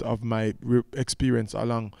part of my experience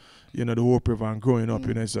along, you know, the Hope River and growing up.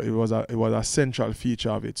 You know, so it was a central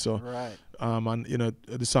feature of it. So, and you know,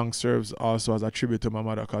 the song serves also as a tribute to my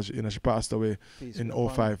mother because, you know, she passed away in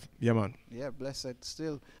 2005. Yeah, man. Yeah, blessed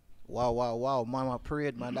still. Wow. Mama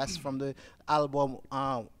Prayed, man. That's from the album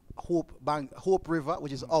Hope River,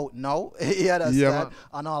 which is out now. You understand? Yeah,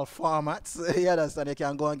 on all formats. You understand? You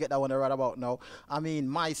can go and get that one right about now. I mean,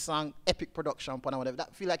 my song, epic production, whatever.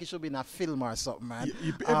 That feel like it should be in a film or something, man.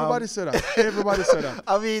 Everybody said that. Everybody said that.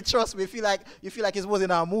 I mean, trust me, you feel like it was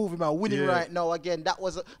in a movie, man. Winning right now. Again, that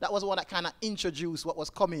was one that kind of introduced what was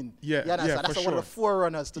coming. Yeah, you understand? That's one of the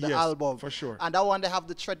forerunners to the album. For sure. And that one they have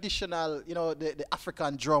the traditional, you know, the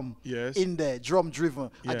African drum in there, drum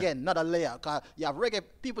driven. Again, not a layer. Cause you have reggae.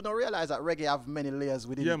 People don't realize that reggae have many layers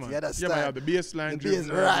within it. You understand? Yeah, man, you have the bass line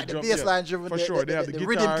driven. Right, the bass line driven. For sure. They have the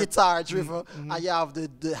rhythm guitar driven, and you have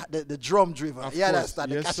the drum driven. You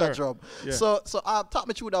understand? The catcher drum. Yeah. So talk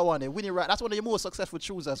me through that one. Winning right. That's one of your most successful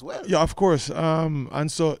tunes as well. Yeah, of course.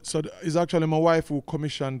 And so it's actually my wife who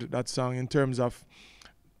commissioned that song in terms of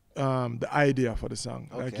the idea for the song.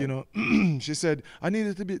 Like, you know, she said I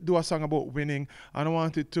needed to do a song about winning, and I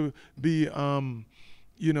wanted to be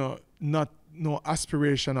you know, not no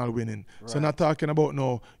aspirational winning. So not talking about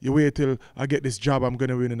no, you wait till I get this job, I'm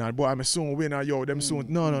gonna win, and boy, I'm soon winner, yo, them soon.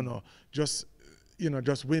 No. Just, you know,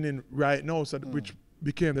 just winning right now. So which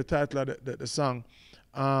became the title of the song.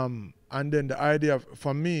 And then the idea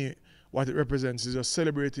for me, what it represents is just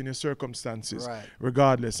celebrating your circumstances,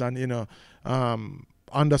 regardless, and you know,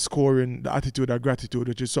 underscoring the attitude of gratitude,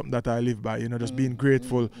 which is something that I live by, you know, just being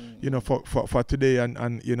grateful, you know, for today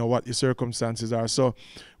and you know, what your circumstances are. So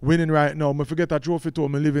winning right now, I forget I drove it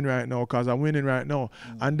home, I'm living right now because I'm winning right now.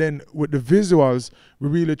 And then with the visuals, we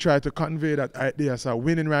really try to convey that idea. So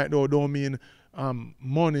winning right now don't mean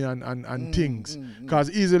money and things,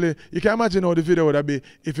 because easily you can imagine how the video would be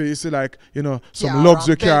if you see like, you know, some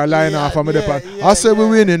luxury car line off from I say we're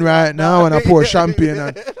winning right now and I pour champagne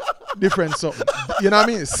and different something. You know what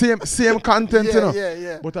I mean? Same content, you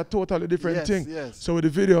know, but a totally different thing. So with the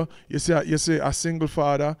video, you see a single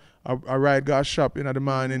father, a ride gas shop in the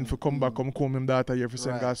morning for come back, come him daughter here for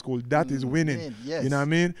send gas school. That is winning. You know what I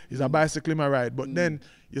mean? It's a bicycle my ride. But then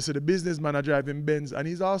you see the businessman are driving Benz and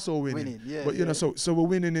he's also winning. But you know, so we're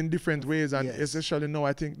winning in different ways, and especially now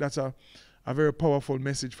I think that's a very powerful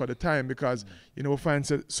message for the time, because you know, we find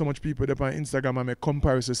so much people that on Instagram and make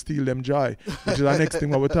comparisons steal them joy, which is the next thing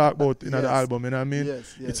what we talk about in the album. You know what I mean?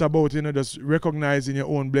 It's about, you know, just recognizing your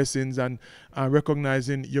own blessings and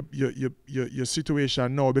recognizing your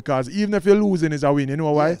situation now, because even if you're losing is a win. You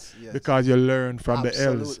know why? Because you learn from the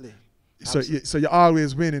L's. So you're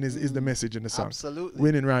always winning is the message in the song.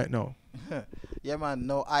 Winning right now. Yeah, man,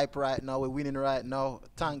 no hype right now. We're winning right now.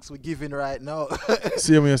 Thanks, we're giving right now.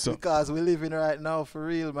 See you yourself. Because we're living right now for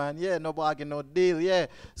real, man. Yeah, no bargain, no deal. Yeah.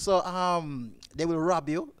 So they will rob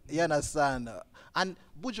you. You understand? And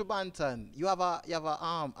Buju Banton, you have a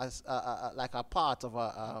like a part of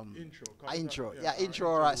a intro. Yeah, intro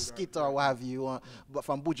or a skit or what have you, but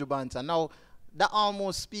from Buju Banton. Now that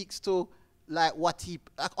almost speaks to like what he,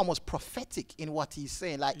 like almost prophetic in what he's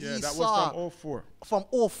saying. Like he that saw was from 04.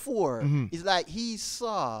 From 04, it's like he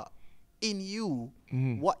saw in you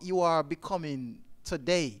what you are becoming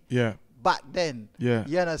today. Yeah. Back then. Yeah.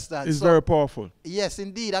 You understand? It's very powerful. Yes,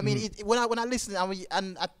 indeed. I mean, when I listened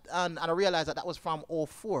and I realized that was from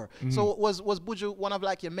 04. So was Buju one of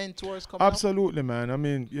like your mentors coming Absolutely, man. I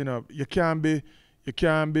mean, you know, you can't be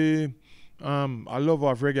I love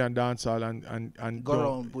off reggae and dancehall and go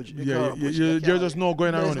around Buju. Yeah, you're just not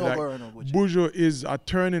going around it. Like, Buju is a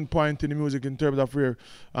turning point in the music in terms of where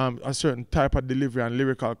a certain type of delivery and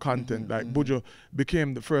lyrical content. Like Buju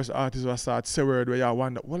became the first artist who started say word where you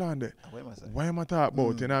wonder, what on there? Why am I talking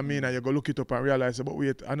about? You know what I mean? And you go look it up and realize, but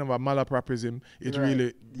wait, I never malapropism. It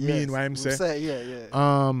really mean what I'm saying.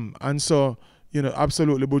 And so, you know,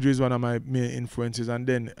 absolutely, Buju is one of my main influences. And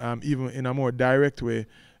then even in a more direct way,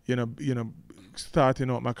 you know, starting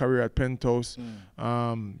out my career at Penthouse,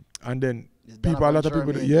 and then a lot of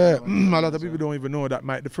people, a lot of people don't even know that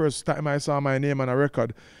the first time I saw my name on a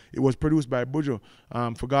record, it was produced by Buju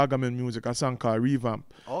for Gargamel Music, a song called Revamp.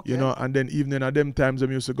 You know, and then even in them times, I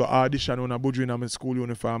used to go audition on a Buju in my school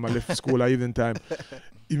uniform. I left school at even time.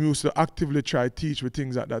 He used to actively try to teach with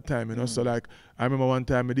things at that time, you know. So like, I remember one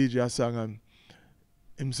time I DJ a song and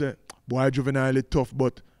him said, boy, Juvenile is tough,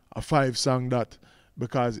 but a 5 song that,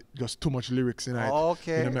 because just too much lyrics in it.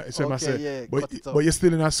 Okay. You know, so I say, but you're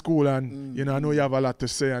still in a school and you know, I know you have a lot to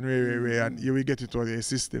say and and you will get it out of your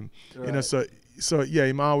system. You know, so yeah,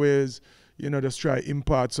 him always, you know, just try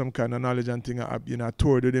impart some kind of knowledge and thing. You know, I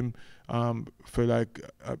toured with him for like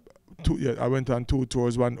I went on 2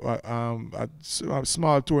 tours, one a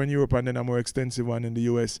small tour in Europe and then a more extensive one in the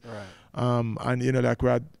US. And you know, like we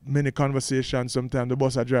had many conversations. Sometimes the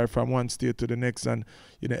bus I drive from one state to the next, and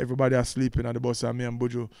you know, everybody are sleeping at the bus, and me and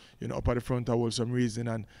Buju, you know, up at the front for some reason.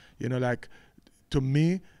 And you know, like to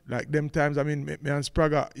me, like them times, I mean, me and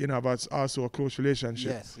Spraga, you know, about also a close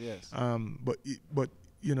relationship. Yes. But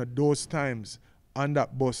you know, those times on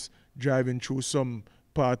that bus driving through some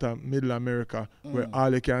part of Middle America where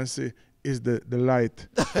all you can see is the light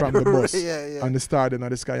from the bus and the star in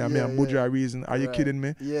the sky, and me and Buju are reason. Are you kidding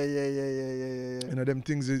me? Yeah. You know, them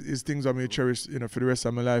things is things I'm gonna cherish, you know, for the rest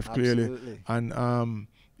of my life. Absolutely. Clearly. And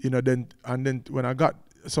you know, then when I got,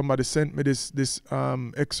 somebody sent me this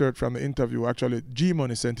excerpt from the interview. Actually,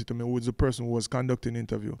 G-Money sent it to me, who was the person who was conducting the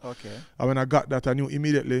interview. Okay. And when I got that, I knew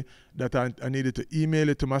immediately that I needed to email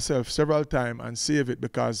it to myself several times and save it,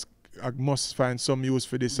 because I must find some use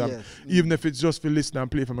for this, even if it's just for listening and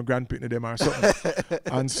play for my grandparents them or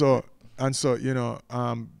something. and so you know,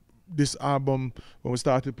 this album, when we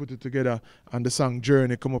started to put it together and the song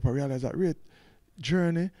Journey come up, I realized that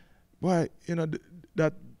Journey, why, you know,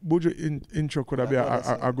 that Buju intro could have been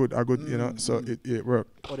a good, you know, so it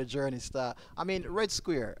worked. For the journey start. I mean, Red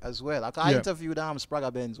Square as well. Like I interviewed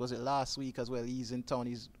Spraga Benz, was it last week as well? He's in town,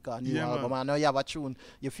 he's got a new album. I know you have a tune,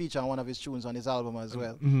 you feature on one of his tunes on his album as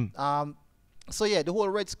well. So yeah, the whole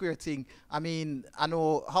Red Square thing, I mean, I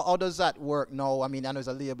know, how does that work now? I mean, I know it's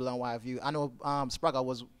a label and what have you. I know Spraga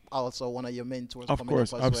was also one of your mentors. Of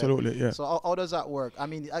course, absolutely, yeah. So how does that work? I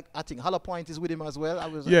mean, I think Hollow Point is with him as well.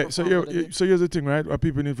 So here's the thing, right? What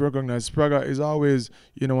people need to recognize, Spraga is always,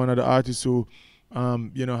 you know, one of the artists who,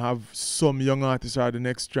 you know, have some young artists are the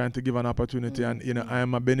next trying to give an opportunity, and you know, I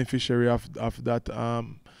am a beneficiary of that.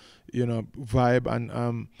 You know, vibe,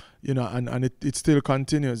 and you know, and it still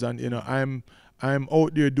continues, and you know, I'm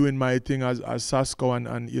out there doing my thing as Sasco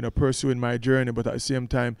and you know, pursuing my journey, but at the same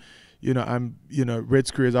time, you know, I'm, you know, Red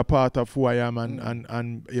Square is a part of who I am,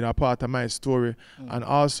 and you know, a part of my story, and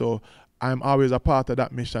also I'm always a part of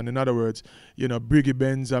that mission. In other words, you know, Briggy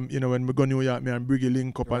Benz, you know, when we go New York, me and Briggy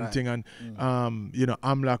link up and thing, and you know,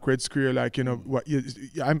 I'm like Red Square, like, you know,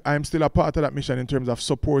 I'm still a part of that mission in terms of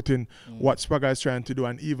supporting what Spraga is trying to do,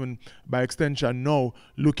 and even by extension now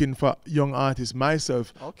looking for young artists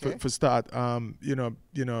myself for start, you know,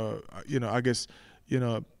 I guess, you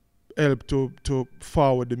know, help to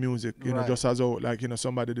forward the music, you know, just as though, like, you know,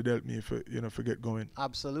 somebody did help me for, you know, for get going.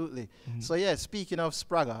 Absolutely. So yeah, speaking of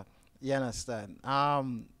Spraga, you understand?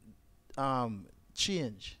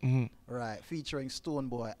 Change, right? Featuring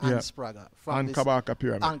Stoneboy and Spraga from and Kabaka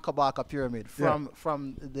Pyramid. And Kabaka Pyramid from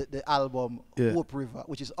the album Hope River,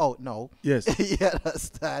 which is out now. Yes. You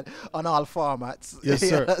understand? On all formats. Yes, sir.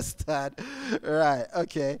 You understand? Right.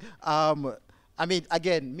 Okay. I mean,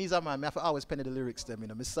 again, me as a man, I always penny the lyrics to them, you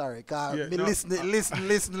know. I'm sorry, cause me listen.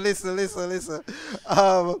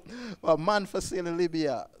 But man for sale in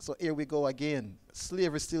Libya. So here we go again.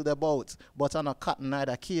 Slavery still the boat, but on a cotton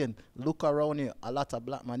neither cane. Look around here, a lot of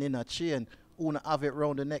black man in a chain. Who not have it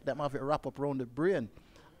round the neck, that have it wrap up round the brain.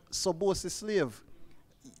 So boss the slave,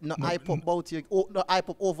 not hype up about you, not hype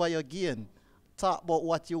up over your gain. Talk about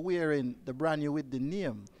what you're wearing, the brand you with the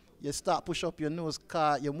name. You start push up your nose,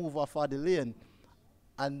 car, you move off of the lane.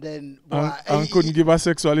 And then and couldn't give a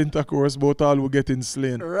sexual intercourse about all who getting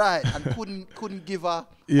slain. Right, and couldn't give a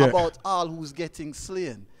about all who's getting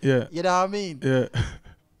slain. Yeah. You know what I mean? Yeah.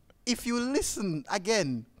 If you listen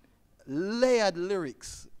again, layered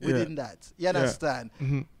lyrics within that. You understand?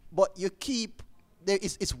 but you keep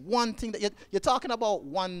it's one thing that you're talking about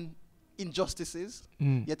one injustices.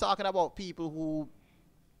 You're talking about people who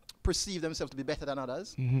perceive themselves to be better than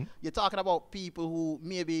others. You're talking about people who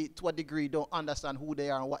maybe to a degree don't understand who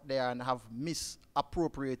they are and what they are and have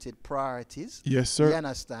misappropriated priorities. Yes, sir. You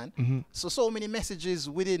understand? So many messages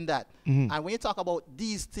within that. And when you talk about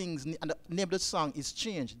these things, and the name of the song is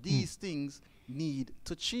Change, these things need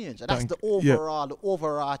to change. And that's the overall, the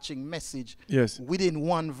overarching message within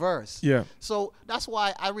one verse. Yeah. So that's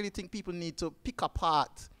why I really think people need to pick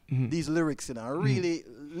apart these lyrics, you know, really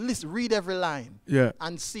read every line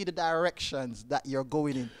and see the directions that you're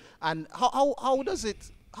going in. And how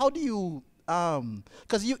do you,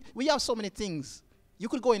 because we have so many things, you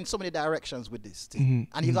could go in so many directions with this thing.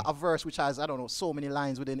 And you got a verse which has, I don't know, so many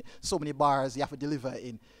lines within it, so many bars you have to deliver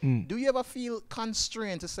in. Do you ever feel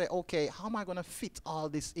constrained to say, okay, how am I going to fit all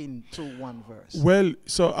this into one verse? Well,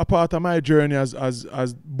 so a part of my journey, as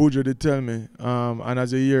Buju did tell me, and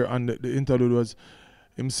as a year and the interlude was,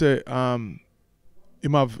 him say, him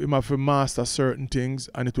have to master certain things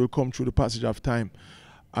and it will come through the passage of time.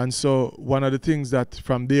 And so one of the things that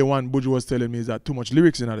from day one Buju was telling me is that too much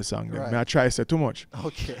lyrics in the song. Right. I try to say too much.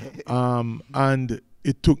 Okay. And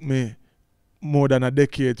it took me more than a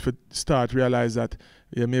decade to start realize that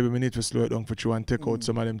maybe we need to slow it down for you and take out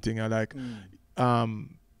some of them things. Like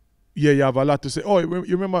you have a lot to say. Oh,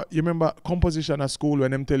 you remember composition at school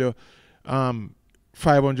when them tell you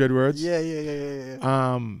 500 words?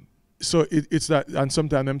 Yeah. So it's that, and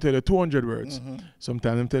sometimes them tell you 200 words.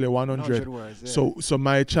 Sometimes them tell you 100 words. So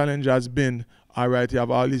my challenge has been, all right, you have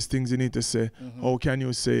all these things you need to say. How can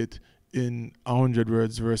you say it in 100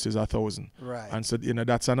 words versus 1,000? Right. And so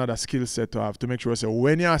that's another skill set to have to make sure. So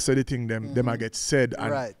when you say the thing, them I get said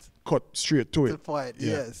and cut straight to it. To the point.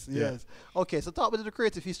 Yes. Okay, so talk about the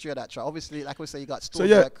creative history of that track. Obviously, like we say, you got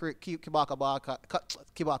Kibaka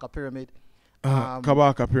Pyramid.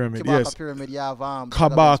 Kabaka Pyramid, Kibaka Pyramid, you have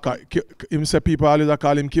Kabaka. Him say people always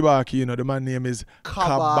call him Kibaki, you know, the man name is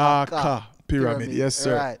Kabaka Pyramid. Yes,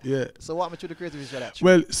 sir. Right. Yeah. So what made you the creative history of that track?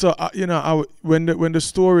 Well, so you know, when the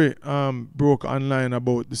story broke online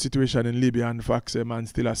about the situation in Libya and the fact that man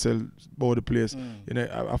still a sell about the place, you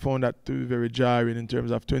know, I found that to be very jarring in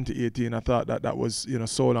terms of 2018. I thought that was, you know,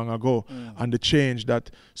 so long ago, and the change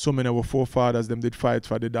that so many of our forefathers them did fight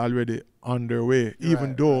for did already underway,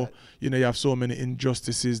 even though you know you have so many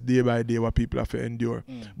injustices day by day what people have to endure.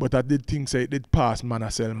 But I did think say it did pass man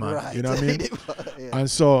a sell man. You know what I mean? And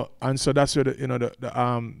so that's where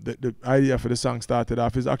the idea for the song started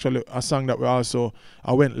off. Is actually a song that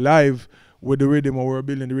I went live with the rhythm, or we're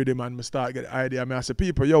building the rhythm, and I start get the idea. I say,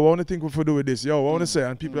 people, yo, what want to think we for do with this? Yo, what want to say?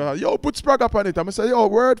 And people are like, yo, put Spragga up on it. I say, yo,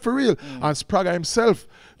 word for real. And Spragga himself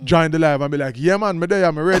joined the live and be like, yeah, man, me there,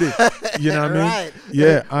 I'm ready. You know what I mean?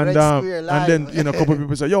 Yeah, and then you know, a couple of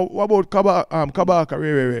people say, yo, what about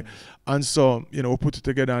Kabaka? And so you know, we put it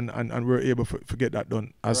together and we're able to get that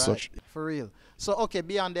done as such. For real. So, okay,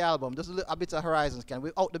 beyond the album, just a bit of horizons.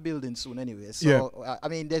 We're out the building soon anyway. So, I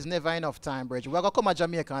mean, there's never enough time, Bridge. We're going to come to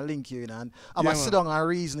Jamaica and link you, you know, and I'm going to sit down and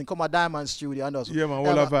reason and come to Diamond Studio and also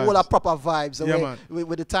all our proper vibes.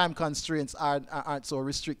 With the time constraints aren't so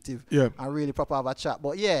restrictive. And really proper have a chat.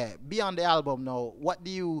 But yeah, beyond the album now, what do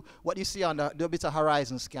you see on the bit of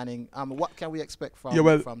horizon scanning? What can we expect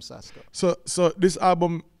from Sasco? So this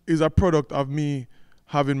album is a product of me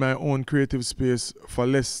having my own creative space for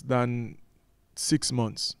less than 6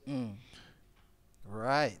 months.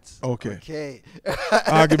 Right. Okay.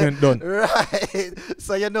 Argument done. Right.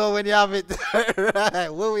 So you know when you have it. Right.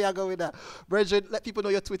 Where we are going with that? Bridget, let people know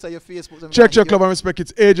your Twitter, your Facebook. Check love and respect.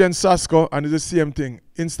 It's Agent Sasco, and it's the same thing.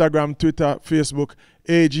 Instagram, Twitter, Facebook,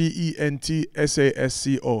 AGENT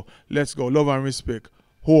SASCO. Let's go. Love and respect.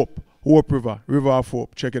 Hope River of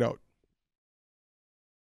Hope. Check it out.